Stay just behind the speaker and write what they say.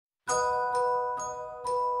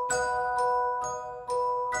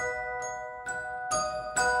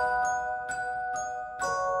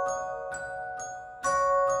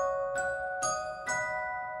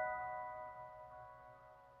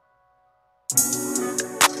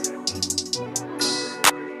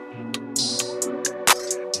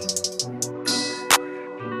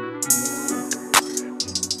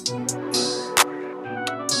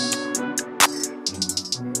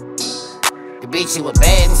bitch, she was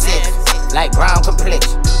bad and sick, like brown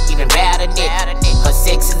complexion, even better than nigga. Her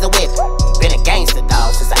sex is a whip. Been a gangster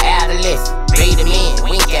dog since I adolescent. Bait him in,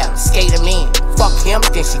 wink at him, skate him in. Fuck him,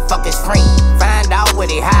 then she fuck his friend. Find out where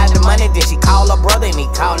they hide the money, then she call her brother and he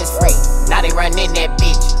call his friend. Now they run in that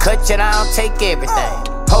bitch, cut you down, take everything.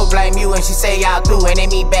 Ho blame you and she say y'all through and they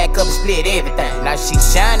meet back up, split everything. Now she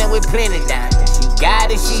shining with plenty diamonds. She got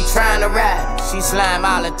it, she tryna ride it. She slime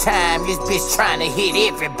all the time, this bitch tryna hit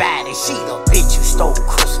everybody. She the bitch who stole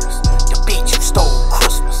Christmas. The bitch who stole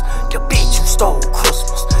Christmas. The bitch who stole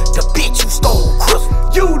Christmas. The bitch who stole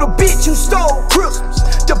Christmas. You the bitch who stole Christmas.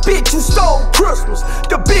 The bitch who stole Christmas.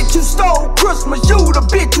 The bitch who stole Christmas. You the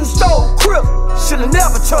bitch who stole Christmas. Shoulda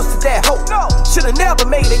never trusted that hoe. No. Shoulda never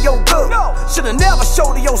made her your girl. No. Shoulda never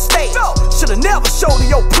showed her your stage. No. Shoulda never showed her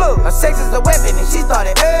your plug. Her sex is a weapon and she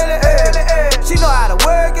started early. She know how to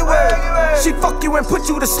work it. She fuck you and put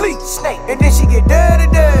you to sleep. Snake. And then she get dirty.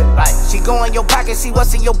 Right. She go in your pocket, see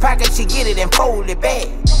what's in your pocket, she get it and fold it back.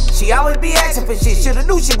 She always be asking for shit. Shoulda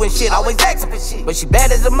knew she went shit, always asking for shit. But she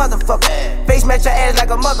bad as a motherfucker. Face match her ass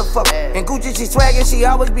like a motherfucker. And Gucci she swaggin', she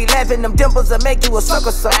always be laughing. Them dimples that make you a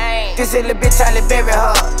sucker, son. This little bitch tryna bury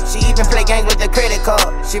her. She even play games with the credit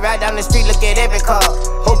card. She ride down the street, look at every car,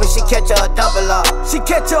 hoping she catch her a double up. She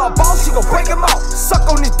catch her a boss, she gon' break him off. Suck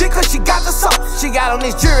on this dick cause she got the sauce. She got on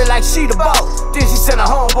this jury like she the boss. Then she send her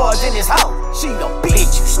homeboys in his house. She the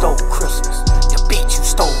bitch who stole Christmas. The bitch who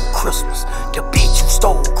stole Christmas. The bitch who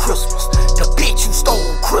stole Christmas. The bitch who stole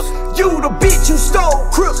Christmas. You the bitch who stole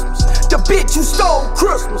Christmas. The bitch who stole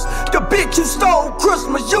Christmas. The bitch who stole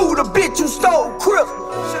Christmas. You the bitch who stole Christmas.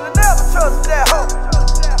 Shoulda never trusted that